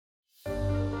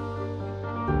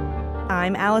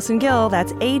I'm Allison Gill.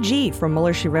 That's AG from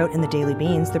Mueller, She Wrote in the Daily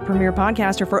Beans, the premier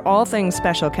podcaster for all things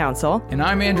special counsel. And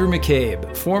I'm Andrew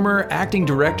McCabe, former acting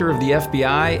director of the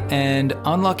FBI and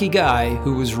unlucky guy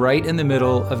who was right in the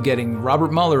middle of getting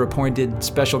Robert Mueller appointed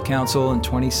special counsel in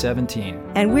 2017.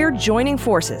 And we're joining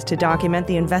forces to document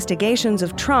the investigations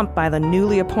of Trump by the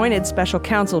newly appointed special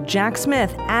counsel Jack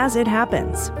Smith as it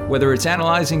happens. Whether it's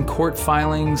analyzing court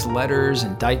filings, letters,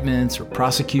 indictments, or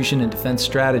prosecution and defense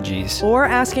strategies, or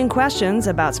asking questions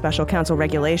about special counsel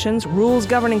regulations, rules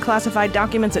governing classified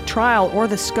documents at trial, or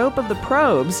the scope of the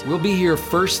probes, we'll be here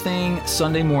first thing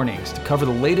Sunday mornings to cover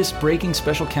the latest breaking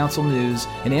special counsel news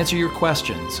and answer your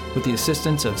questions with the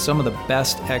assistance of some of the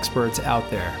best experts out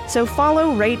there. So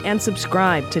follow, rate, and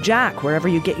subscribe to Jack wherever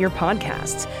you get your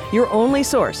podcasts, your only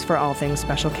source for all things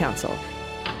special counsel.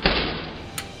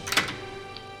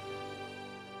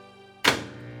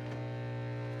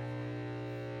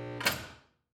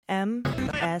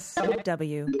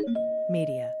 MSW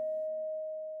Media.